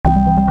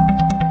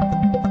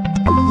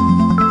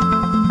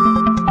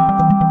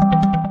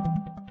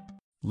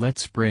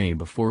Let's pray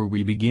before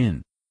we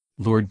begin.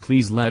 Lord,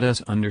 please let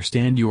us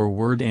understand your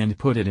word and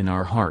put it in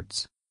our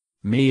hearts.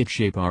 May it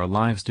shape our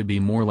lives to be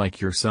more like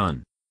your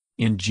Son.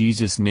 In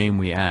Jesus' name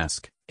we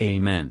ask,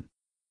 Amen.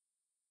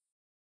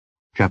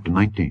 Chapter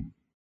 19.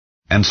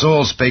 And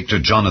Saul spake to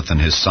Jonathan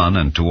his son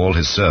and to all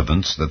his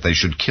servants that they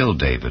should kill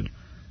David.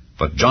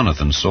 But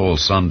Jonathan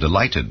Saul's son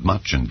delighted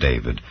much in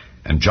David.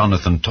 And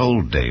Jonathan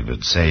told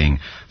David, saying,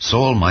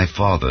 Saul my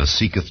father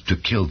seeketh to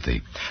kill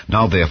thee.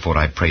 Now therefore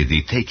I pray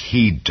thee, take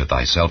heed to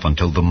thyself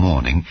until the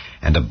morning,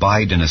 and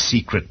abide in a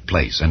secret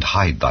place, and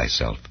hide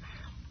thyself.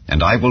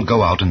 And I will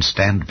go out and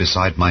stand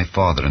beside my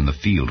father in the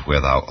field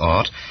where thou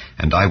art,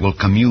 and I will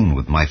commune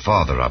with my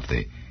father of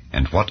thee,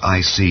 and what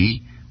I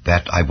see,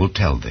 that I will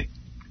tell thee.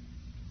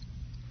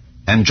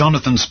 And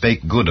Jonathan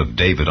spake good of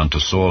David unto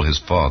Saul his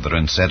father,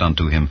 and said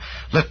unto him,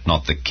 Let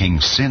not the king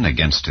sin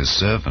against his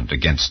servant,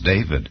 against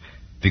David,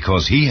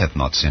 because he hath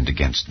not sinned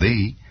against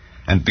thee,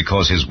 and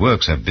because his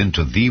works have been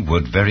to thee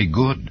ward very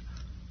good.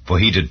 For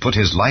he did put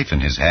his life in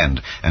his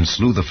hand, and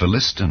slew the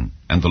Philistine,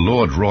 and the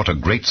Lord wrought a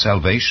great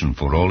salvation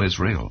for all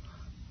Israel.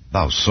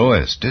 Thou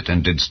sawest it,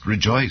 and didst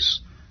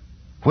rejoice.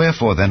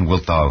 Wherefore then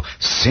wilt thou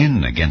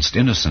sin against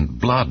innocent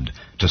blood,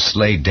 to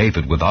slay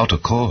David without a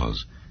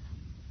cause?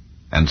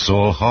 And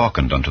Saul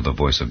hearkened unto the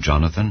voice of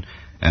Jonathan,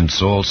 and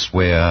Saul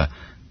sware,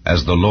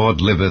 As the Lord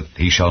liveth,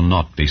 he shall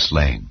not be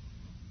slain.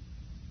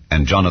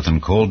 And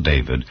Jonathan called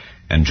David,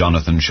 and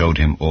Jonathan showed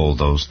him all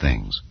those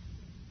things.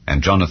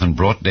 And Jonathan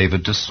brought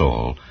David to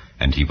Saul,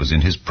 and he was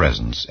in his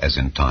presence as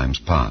in times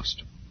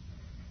past.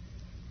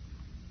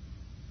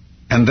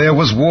 And there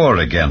was war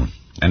again,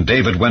 and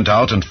David went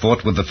out and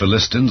fought with the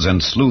Philistines,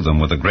 and slew them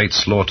with a great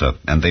slaughter,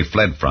 and they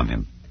fled from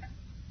him.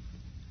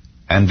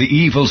 And the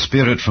evil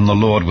spirit from the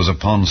Lord was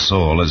upon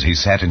Saul, as he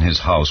sat in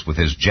his house with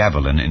his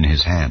javelin in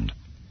his hand.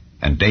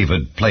 And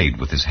David played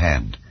with his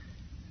hand.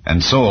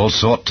 And Saul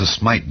sought to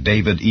smite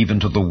David even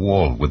to the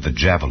wall with the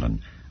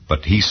javelin,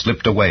 but he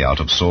slipped away out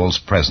of Saul's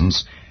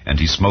presence, and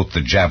he smote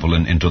the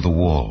javelin into the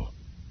wall.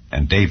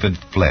 And David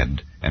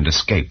fled, and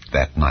escaped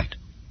that night.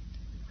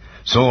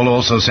 Saul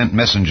also sent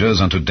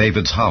messengers unto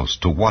David's house,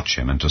 to watch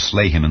him, and to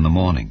slay him in the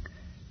morning.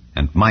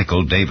 And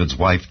Michal, David's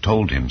wife,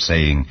 told him,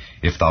 saying,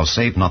 If thou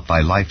save not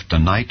thy life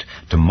tonight,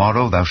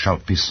 tomorrow thou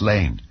shalt be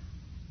slain.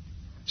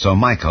 So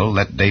Michal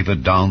let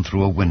David down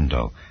through a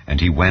window, and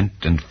he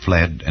went and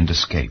fled and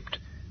escaped.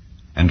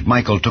 And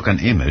Michal took an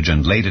image,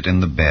 and laid it in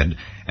the bed,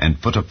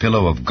 and put a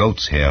pillow of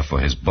goat's hair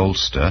for his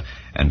bolster,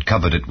 and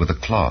covered it with a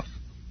cloth.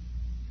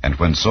 And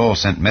when Saul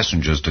sent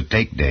messengers to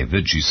take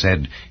David, she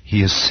said,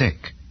 He is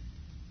sick.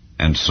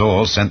 And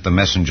Saul sent the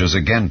messengers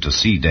again to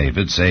see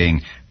David,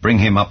 saying, Bring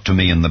him up to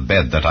me in the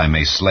bed, that I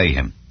may slay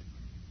him.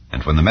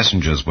 And when the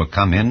messengers were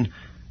come in,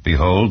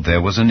 behold, there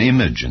was an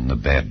image in the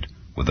bed,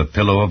 with a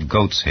pillow of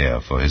goat's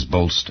hair for his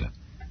bolster.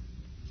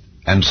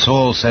 And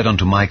Saul said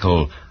unto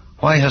Michal,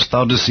 Why hast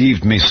thou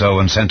deceived me so,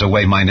 and sent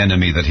away mine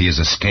enemy, that he is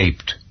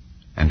escaped?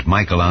 And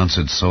Michal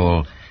answered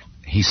Saul,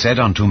 He said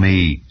unto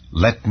me,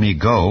 Let me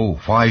go,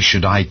 why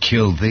should I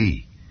kill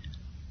thee?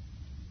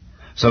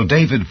 So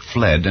David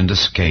fled and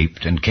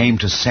escaped, and came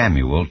to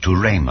Samuel to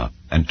Ramah,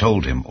 and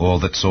told him all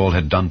that Saul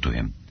had done to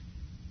him.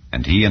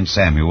 And he and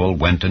Samuel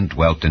went and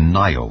dwelt in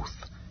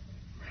Naioth.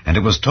 And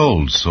it was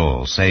told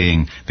Saul,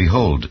 saying,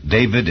 Behold,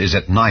 David is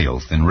at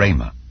Naioth in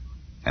Ramah.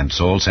 And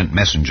Saul sent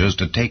messengers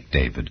to take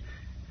David.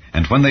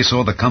 And when they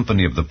saw the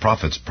company of the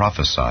prophets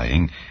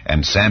prophesying,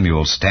 and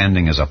Samuel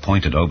standing as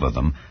appointed over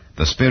them,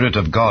 the Spirit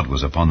of God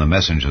was upon the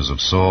messengers of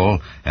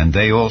Saul, and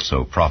they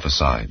also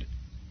prophesied.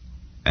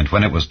 And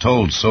when it was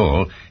told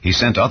Saul, he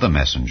sent other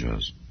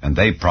messengers, and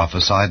they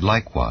prophesied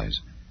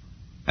likewise.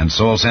 And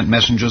Saul sent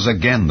messengers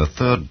again the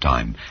third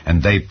time,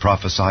 and they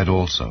prophesied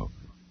also.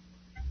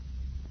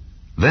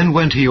 Then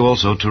went he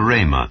also to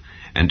Ramah,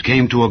 and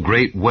came to a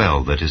great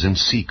well that is in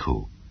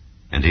Sechu.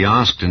 And he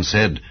asked and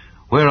said,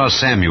 Where are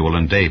Samuel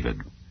and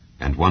David?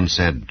 And one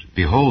said,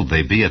 Behold,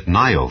 they be at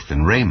Naioth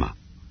in Ramah.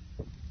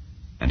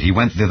 And he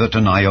went thither to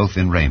Naioth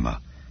in Ramah,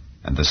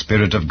 and the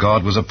Spirit of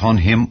God was upon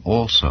him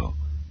also.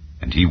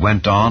 And he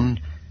went on,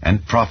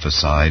 and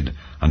prophesied,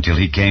 until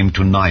he came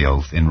to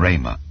Naioth in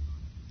Ramah.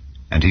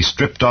 And he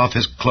stripped off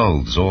his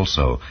clothes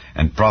also,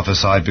 and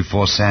prophesied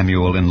before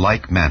Samuel in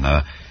like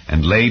manner,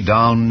 and lay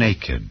down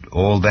naked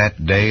all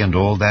that day and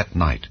all that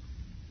night.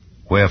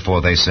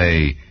 Wherefore they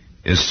say,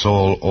 Is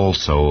Saul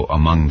also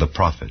among the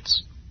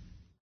prophets?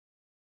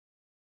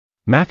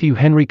 Matthew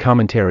Henry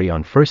Commentary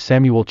on 1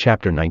 Samuel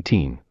chapter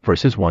 19,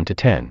 verses 1 to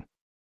 10.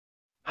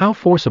 How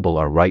forcible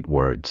are right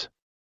words!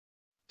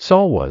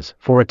 Saul was,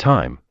 for a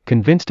time,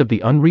 convinced of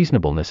the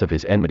unreasonableness of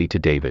his enmity to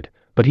David,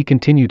 but he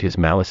continued his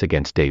malice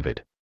against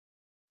David.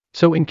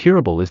 So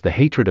incurable is the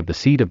hatred of the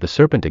seed of the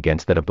serpent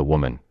against that of the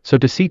woman, so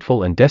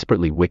deceitful and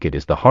desperately wicked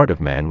is the heart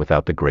of man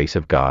without the grace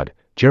of God.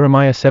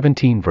 Jeremiah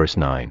 17 verse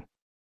 9.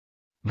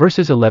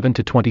 Verses 11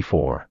 to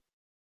 24.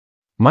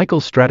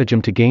 Michal's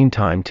stratagem to gain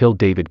time till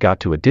David got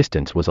to a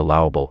distance was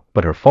allowable,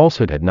 but her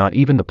falsehood had not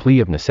even the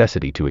plea of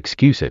necessity to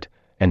excuse it,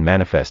 and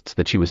manifests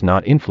that she was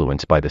not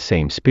influenced by the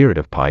same spirit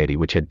of piety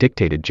which had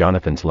dictated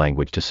Jonathan's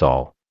language to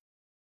Saul.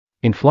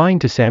 In flying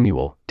to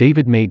Samuel,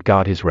 David made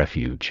God his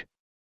refuge.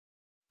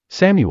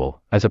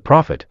 Samuel, as a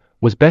prophet,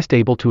 was best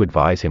able to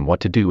advise him what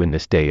to do in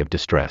this day of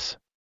distress.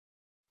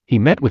 He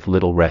met with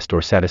little rest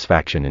or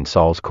satisfaction in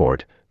Saul's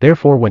court,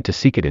 therefore went to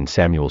seek it in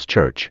Samuel's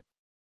church.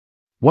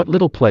 What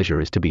little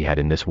pleasure is to be had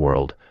in this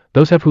world,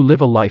 those have who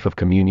live a life of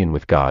communion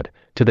with God,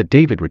 to that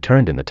David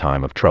returned in the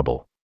time of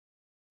trouble.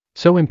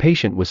 So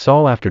impatient was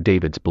Saul after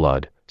David's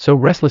blood, so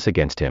restless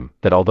against him,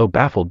 that although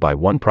baffled by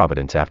one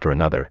providence after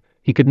another,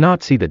 he could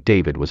not see that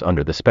David was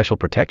under the special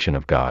protection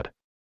of God.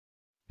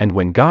 And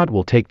when God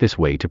will take this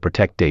way to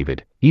protect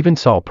David, even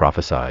Saul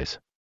prophesies.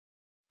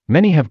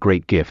 Many have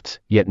great gifts,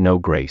 yet no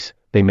grace,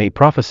 they may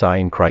prophesy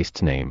in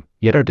Christ's name,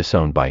 yet are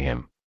disowned by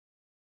him.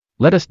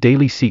 Let us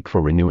daily seek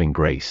for renewing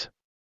grace,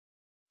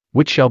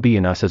 which shall be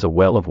in us as a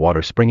well of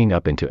water springing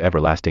up into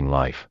everlasting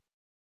life.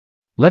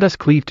 Let us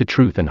cleave to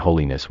truth and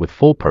holiness with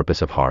full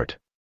purpose of heart.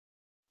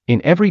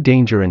 In every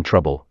danger and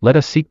trouble, let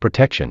us seek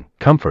protection,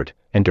 comfort,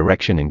 and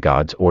direction in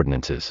God's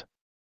ordinances.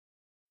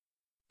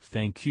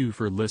 Thank you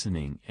for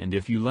listening, and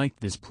if you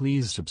liked this,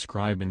 please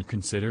subscribe and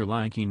consider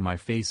liking my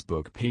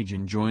Facebook page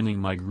and joining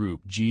my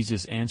group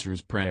Jesus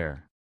Answers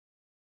Prayer.